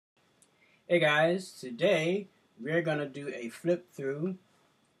Hey guys, today we're going to do a flip through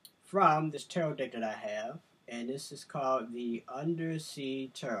from this tarot deck that I have, and this is called the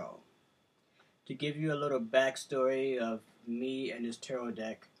UnderSea Tarot. To give you a little backstory of me and this tarot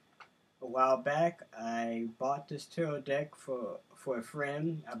deck, a while back I bought this tarot deck for a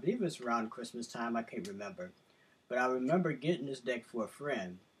friend. I believe it was around Christmas time, I can't remember. But I remember getting this deck for a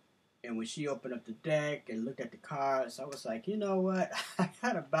friend. And when she opened up the deck and looked at the cards, I was like, you know what? I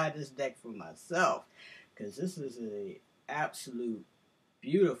gotta buy this deck for myself, because this is an absolute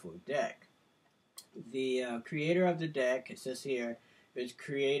beautiful deck. The creator of the deck, it says here, is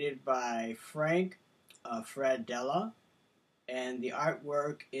created by Frank Fradella, and the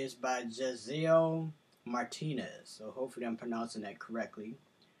artwork is by Jaziel Martinez. So hopefully I'm pronouncing that correctly.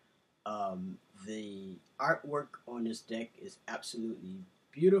 The artwork on this deck is absolutely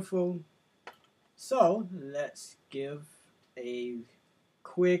beautiful. So let's give a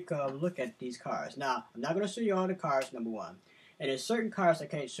quick look at these cards. Now, I'm not going to show you all the cards, number one. And there's certain cards I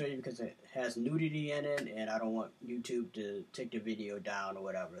can't show you because it has nudity in it, and I don't want YouTube to take the video down or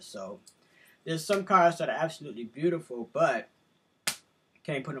whatever. So there's some cards that are absolutely beautiful, but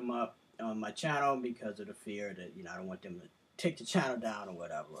can't put them up on my channel because of the fear that, I don't want them to take the channel down or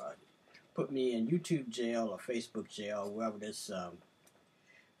whatever. Or put me in YouTube jail or Facebook jail, wherever this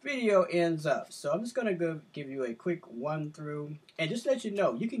video ends up. So I'm just going to give you a quick run through and just let you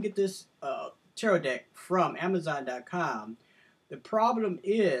know you can get this tarot deck from Amazon.com. The problem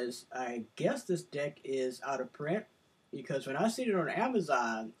is, I guess this deck is out of print, because when I seen it on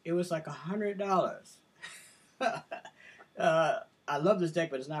Amazon, it was like $100. I love this deck,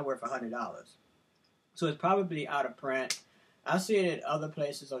 but it's not worth $100. So it's probably out of print. I see it at other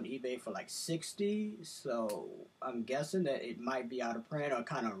places on eBay for like $60, so I'm guessing that it might be out of print or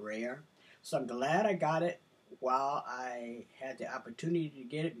kind of rare. So I'm glad I got it while I had the opportunity to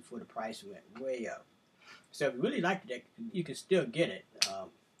get it before the price went way up. So if you really like the deck, you can still get it.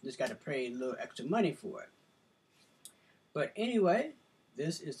 Just got to pay a little extra money for it. But anyway,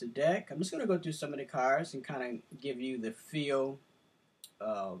 this is the deck. I'm just going to go through some of the cards and kind of give you the feel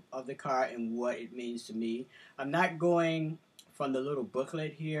of the card and what it means to me. I'm not going from the little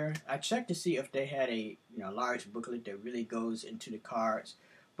booklet here. I checked to see if they had a large booklet that really goes into the cards,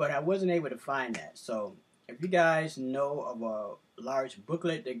 but I wasn't able to find that. So if you guys know of a large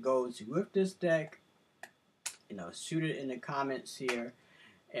booklet that goes with this deck, shoot it in the comments here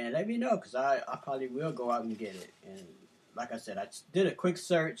and let me know, because I probably will go out and get it. And like I said, I did a quick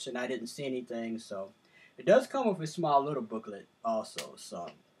search and I didn't see anything. So it does come with a small little booklet also,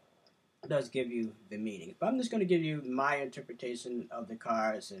 so it does give you the meaning. But I'm just going to give you my interpretation of the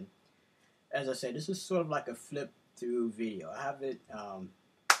cards. And as I said, this is sort of like a flip through video. I haven't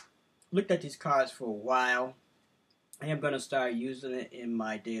looked at these cards for a while. I am going to start using it in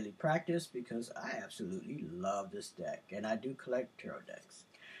my daily practice because I absolutely love this deck, and I do collect tarot decks.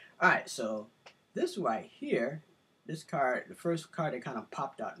 Alright, so this right here, this card, the first card that kind of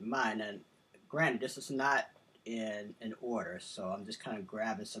popped out in mind, and granted, this is not in order, so I'm just kind of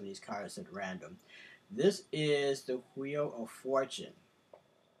grabbing some of these cards at random. This is the Wheel of Fortune.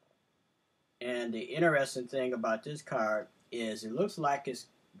 And the interesting thing about this card is it looks like it's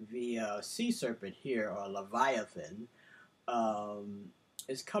the sea serpent here, or Leviathan,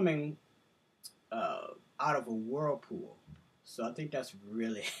 is coming out of a whirlpool. So I think that's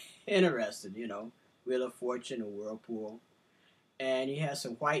really interesting, Wheel of Fortune, a whirlpool. And he has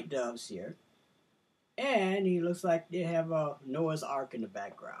some white doves here. And he looks like they have a Noah's Ark in the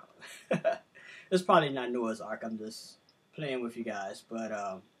background. It's probably not Noah's Ark, I'm just playing with you guys.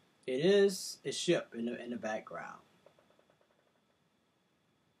 But it is a ship in the background.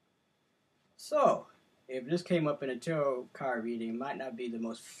 So, if this came up in a tarot card reading, it might not be the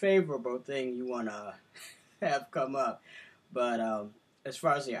most favorable thing you want to have come up. But as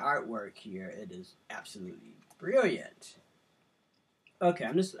far as the artwork here, it is absolutely brilliant. Okay,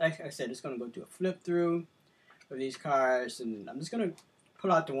 I'm just, like I said, just going to go do a flip through of these cards, and I'm just going to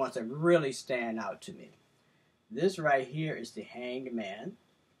pull out the ones that really stand out to me. This right here is the Hanged Man.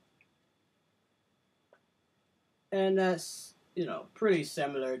 And that's, pretty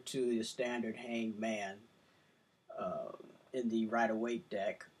similar to the standard Hanged Man in the Rider-Waite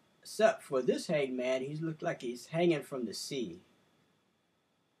deck. Except for this Hanged Man, he looked like he's hanging from the sea.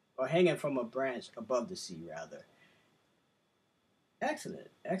 Or hanging from a branch above the sea, rather. Excellent,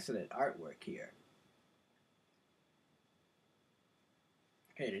 excellent artwork here.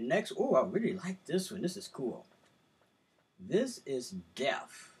 Okay, the next, oh, I really like this one. This is cool. This is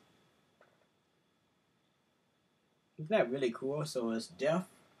Death. Isn't that really cool? So it's Death,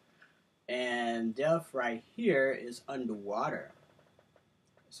 and Death right here is underwater.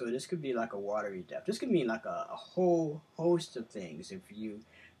 So this could be like a watery depth. This could mean like a whole host of things if you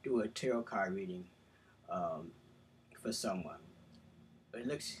do a tarot card reading um, for someone. It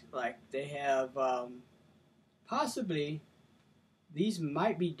looks like they have possibly, these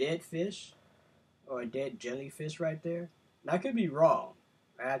might be dead fish or a dead jellyfish right there. Now, I could be wrong.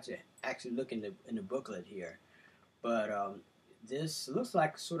 I have to actually look in the booklet here. But this looks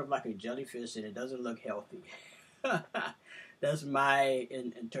like sort of like a jellyfish, and it doesn't look healthy. That's my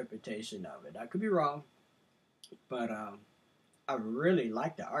interpretation of it. I could be wrong, but I really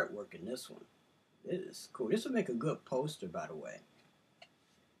like the artwork in this one. It is cool. This would make a good poster, by the way.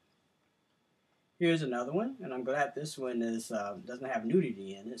 Here's another one, and I'm glad this one is doesn't have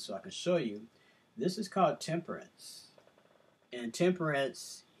nudity in it, so I can show you. This is called Temperance, and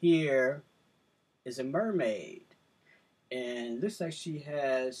Temperance here is a mermaid. And it looks like she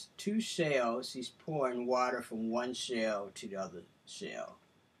has two shells. She's pouring water from one shell to the other shell.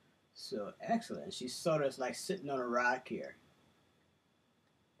 So excellent. She's sort of like sitting on a rock here.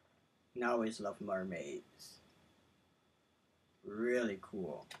 And I always love mermaids. Really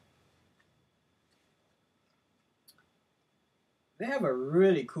cool. They have a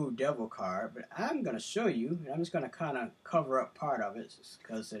really cool devil card, but I'm going to show you. And I'm just going to kind of cover up part of it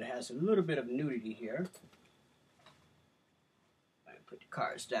because it has a little bit of nudity here. Put the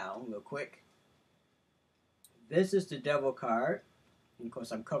cards down real quick. This is the devil card. And of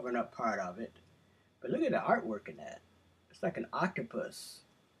course, I'm covering up part of it. But look at the artwork in that. It's like an octopus.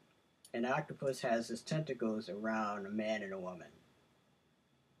 And the octopus has its tentacles around a man and a woman.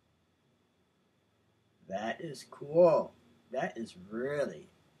 That is cool. That is really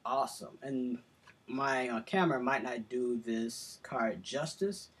awesome. And my camera might not do this card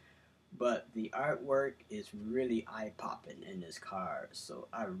justice, but the artwork is really eye-popping in this card. So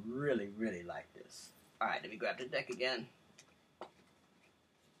I really, really like this. Alright, let me grab the deck again.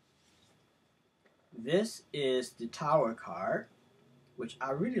 This is the Tower card, which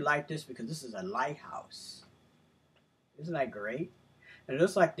I really like this because this is a lighthouse. Isn't that great? And it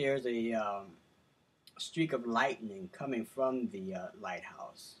looks like there's a streak of lightning coming from the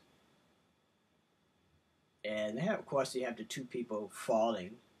lighthouse. And they have, of course, you have the two people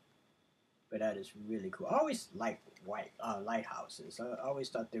falling. But that is really cool. I always liked lighthouses. I always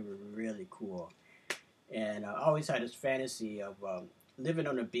thought they were really cool. And I always had this fantasy of living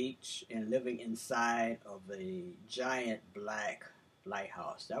on a beach and living inside of a giant black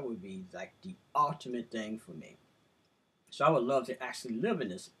lighthouse. That would be like the ultimate thing for me. So I would love to actually live in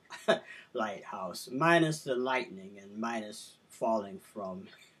this lighthouse, minus the lightning and minus falling from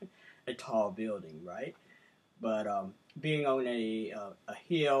a tall building, right? But being on a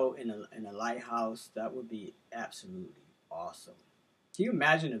hill in a lighthouse, that would be absolutely awesome. Can you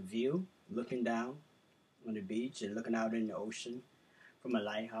imagine a view looking down on the beach and looking out in the ocean from a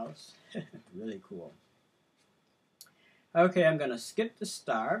lighthouse? Really cool. Okay, I'm going to skip the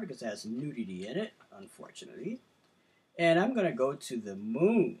star because it has nudity in it, unfortunately. And I'm going to go to the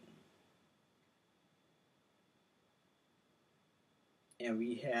moon. And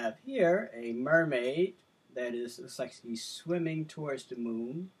we have here a mermaid that is, looks like she's swimming towards the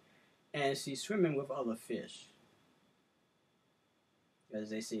moon, and she's swimming with other fish. As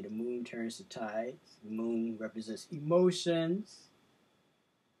they say, the moon turns the tides. The moon represents emotions.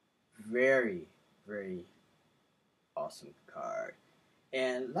 Very, very awesome card.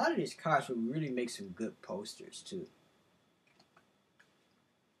 And a lot of these cards will really make some good posters too.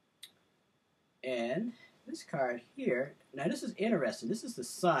 And this card here, now this is interesting. This is the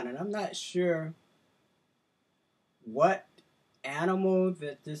sun, and I'm not sure what animal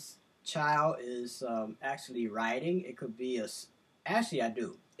that this child is actually riding. It could be actually I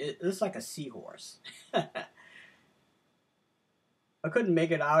do. It looks like a seahorse. I couldn't make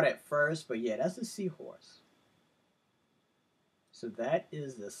it out at first, but yeah, that's a seahorse. So that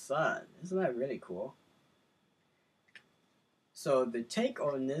is the sun. Isn't that really cool? So the take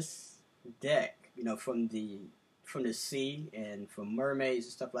on this deck, you know, from the sea and from mermaids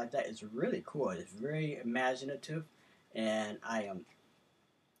and stuff like that, is really cool. It's very imaginative, and I am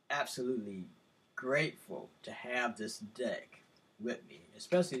absolutely grateful to have this deck with me,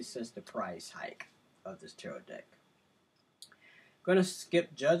 especially since the price hike of this tarot deck. I'm going to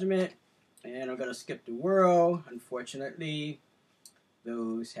skip Judgment, and I'm going to skip the World. Unfortunately,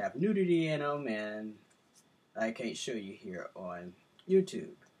 those have nudity in them, and I can't show you here on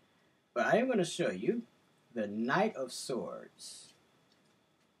YouTube. But I am going to show you the Knight of Swords.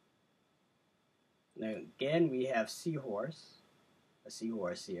 Now again, we have seahorse, a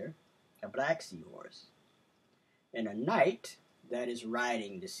seahorse here, a black seahorse, and a knight that is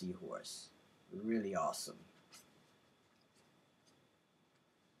riding the seahorse. Really awesome.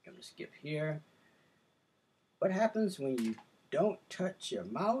 I'm going to skip here. What happens when you don't touch your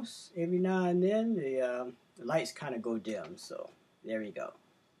mouse? Every now and then the lights kind of go dim. So there we go.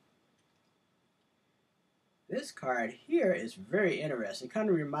 This card here is very interesting. It kind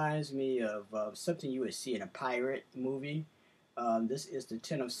of reminds me of something you would see in a pirate movie. This is the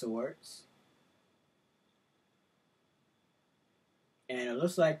Ten of Swords. And it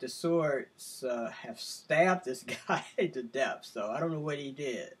looks like the swords have stabbed this guy to death. So I don't know what he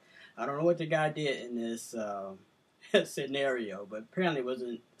did. I don't know what the guy did in this scenario, but apparently it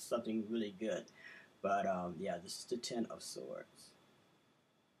wasn't something really good. But yeah, this is the Ten of Swords.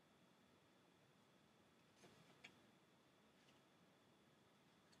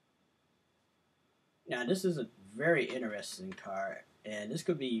 Now this is a very interesting card, and this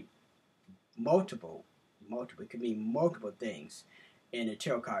could be multiple. It could mean multiple things in a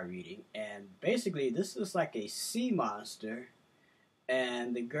tarot card reading. And basically, this is like a sea monster,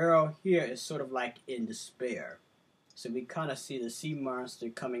 and the girl here is sort of like in despair. So we kind of see the sea monster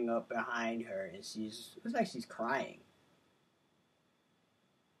coming up behind her, and looks like she's crying.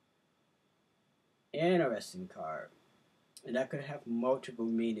 Interesting card, and that could have multiple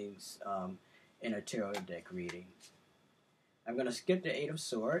meanings in a tarot deck reading. I'm going to skip the Eight of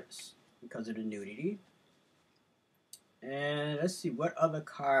Swords because of the nudity. And let's see what other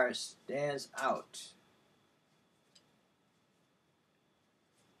card stands out.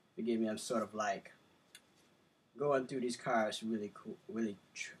 Forgive me, I'm sort of like going through these cards really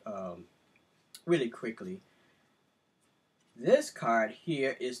quickly. This card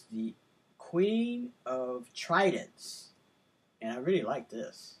here is the Queen of Tridents, and I really like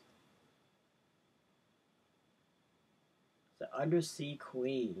this. The Undersea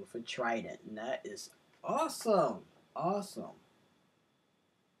Queen with a trident, and that is awesome. Awesome.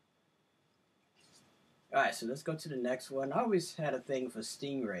 Alright, so let's go to the next one. I always had a thing for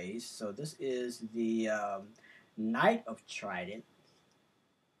stingrays, so this is the Knight of Trident.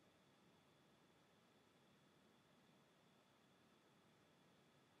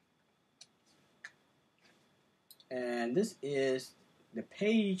 And this is the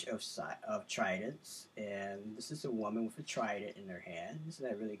Page of Tridents, and this is a woman with a trident in her hand. Isn't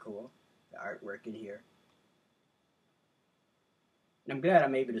that really cool? The artwork in here. And I'm glad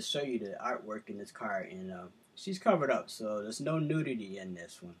I'm able to show you the artwork in this card, and she's covered up, so there's no nudity in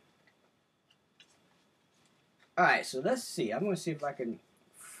this one. Alright, so let's see. I'm going to see if I can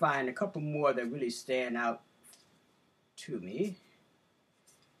find a couple more that really stand out to me.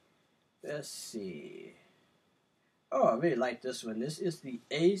 Let's see. Oh, I really like this one. This is the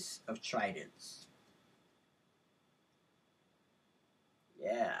Ace of Tridents.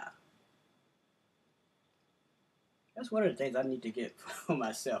 Yeah. That's one of the things I need to get for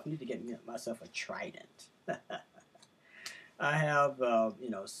myself. I need to get myself a trident. I have,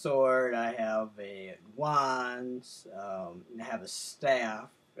 sword. I have a wand. I have a staff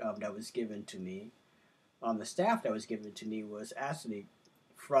that was given to me. The staff that was given to me was actually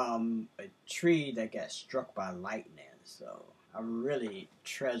from a tree that got struck by lightning. So I really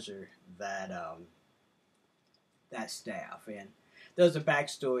treasure that that staff. And there's a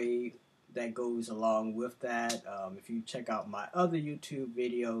backstory that goes along with that. If you check out my other YouTube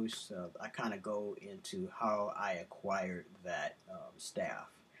videos, I kind of go into how I acquired that staff.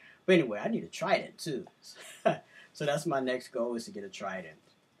 But anyway, I need a trident too. So that's my next goal, is to get a trident.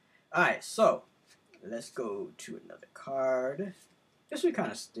 Alright, so let's go to another card. This one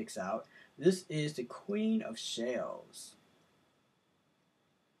kind of sticks out. This is the Queen of Shells.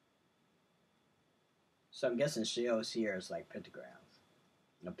 So I'm guessing shells here is like pentagrams.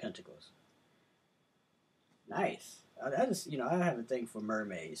 No, pentacles. Nice. I just, I have a thing for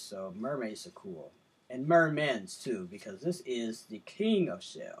mermaids, so mermaids are cool. And mermen's too, because this is the King of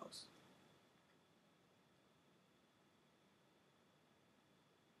Shells.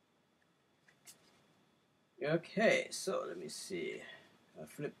 Okay, so let me see. I'll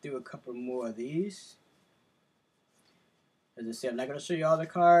flip through a couple more of these. As I said, I'm not going to show you all the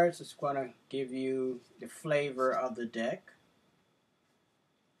cards. Just going to give you the flavor of the deck.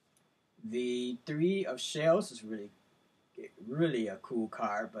 The Three of Shells is really a cool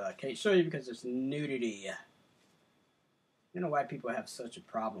card, but I can't show you because there's nudity. I don't know why people have such a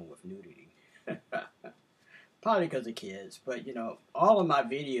problem with nudity. Probably because of kids, but all of my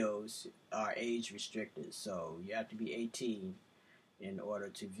videos are age restricted, so you have to be 18 in order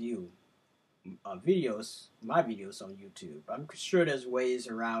to view my videos on YouTube. I'm sure there's ways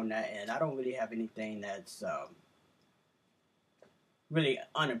around that, and I don't really have anything that's really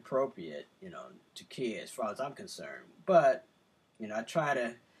inappropriate, to kids, as far as I'm concerned. But, I try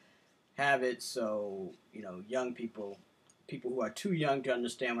to have it so, young people people who are too young to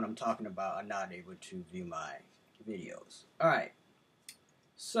understand what I'm talking about are not able to view my videos. Alright,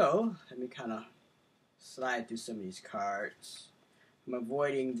 so let me kind of slide through some of these cards. I'm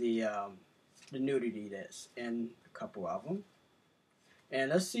avoiding the nudity that's in a couple of them. And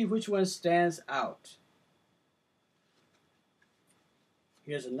let's see which one stands out.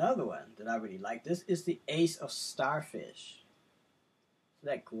 Here's another one that I really like. This is the Ace of Starfish.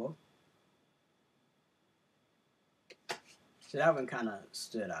 Isn't that cool? So that one kind of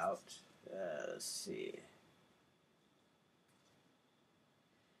stood out. Let's see.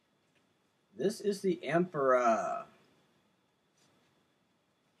 This is the Emperor.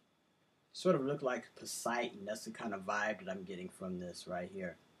 Sort of look like Poseidon. That's the kind of vibe that I'm getting from this right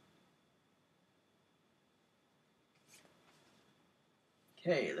here.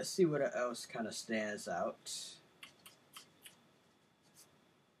 Okay, let's see what else kind of stands out.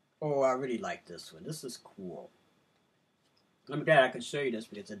 Oh, I really like this one. This is cool. I'm glad I can show you this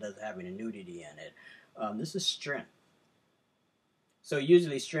because it doesn't have any nudity in it. This is Strength. So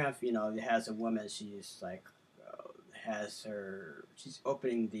usually Strength, you know, it has a woman, she's like, she's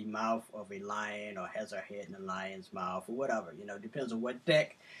opening the mouth of a lion or has her head in a lion's mouth or whatever. You know, depends on what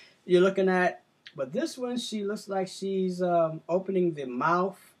deck you're looking at. But this one, she looks like she's opening the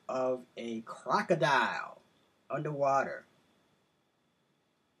mouth of a crocodile underwater.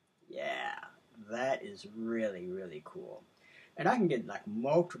 Yeah, that is really, really cool. And I can get like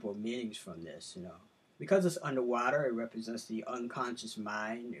multiple meanings from this, you know. Because it's underwater, it represents the unconscious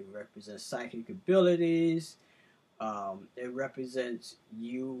mind. It represents psychic abilities. It represents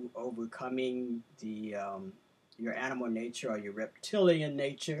you overcoming the your animal nature or your reptilian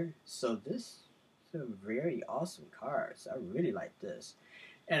nature. So this is a very awesome card. So I really like this.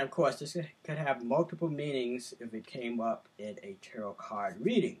 And of course, this could have multiple meanings if it came up in a tarot card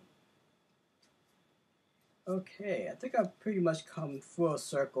reading. Okay, I think I've pretty much come full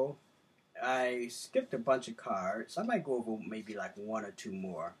circle. I skipped a bunch of cards. I might go over maybe like one or two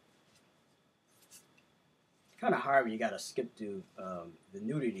more. It's kind of hard when you got to skip through the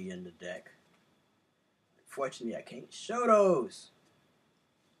nudity in the deck. Unfortunately, I can't show those.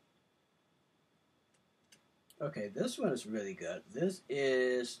 Okay, this one is really good. This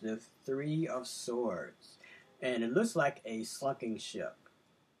is the Three of Swords. And it looks like a sunken ship.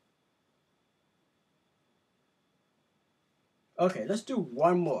 Okay, let's do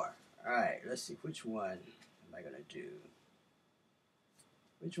one more. Alright, let's see. Which one am I going to do?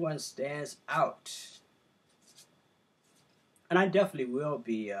 Which one stands out? And I definitely will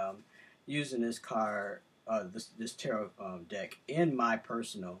be using this card, this tarot deck in my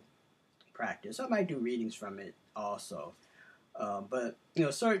personal practice. I might do readings from it also. But, you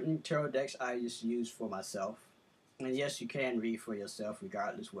know, certain tarot decks I just use for myself. And yes, you can read for yourself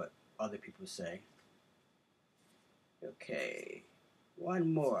regardless what other people say. Okay,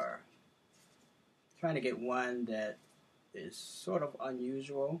 one more. Trying to get one that is sort of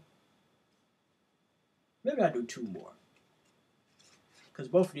unusual. Maybe I'll do two more. Because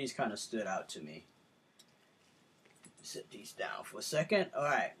both of these kind of stood out to me. Set these down for a second.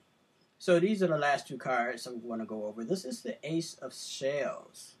 Alright. So these are the last two cards I'm going to go over. This is the Ace of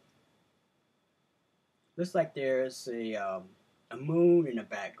Shells. Looks like there's a moon in the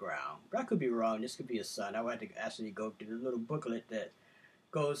background. But I could be wrong. This could be a sun. I would have to actually go through the little booklet that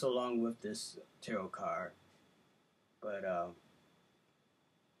goes along with this tarot card. But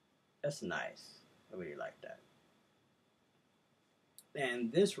that's nice. I really like that.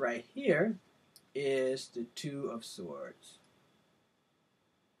 And this right here is the Two of Swords.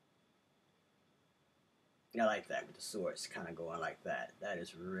 I like that with the swords kind of going like that. That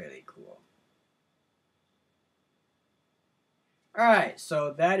is really cool. Alright,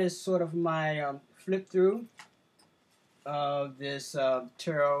 so that is sort of my flip through of this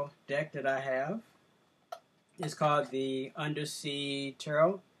tarot deck that I have. It's called the UnderSea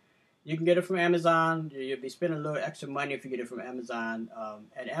Tarot. You can get it from Amazon. You'll be spending a little extra money if you get it from Amazon.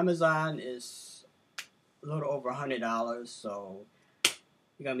 And Amazon is a little over $100, so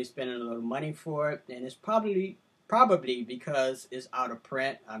you're going to be spending a little money for it. And it's probably because it's out of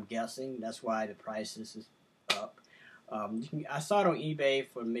print, I'm guessing. That's why the prices is up. I saw it on eBay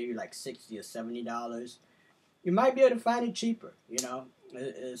for maybe like $60 or $70. You might be able to find it cheaper, you know.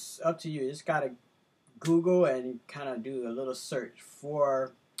 It's up to you. You just got to Google and kind of do a little search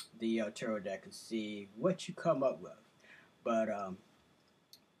for the tarot deck and see what you come up with. But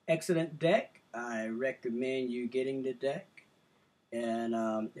excellent deck. I recommend you getting the deck.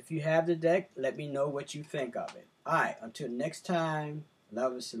 And if you have the deck, let me know what you think of it. Alright, until next time,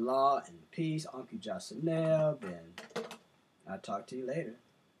 love and salah and peace. Uncle Jocelyn, and I'll talk to you later.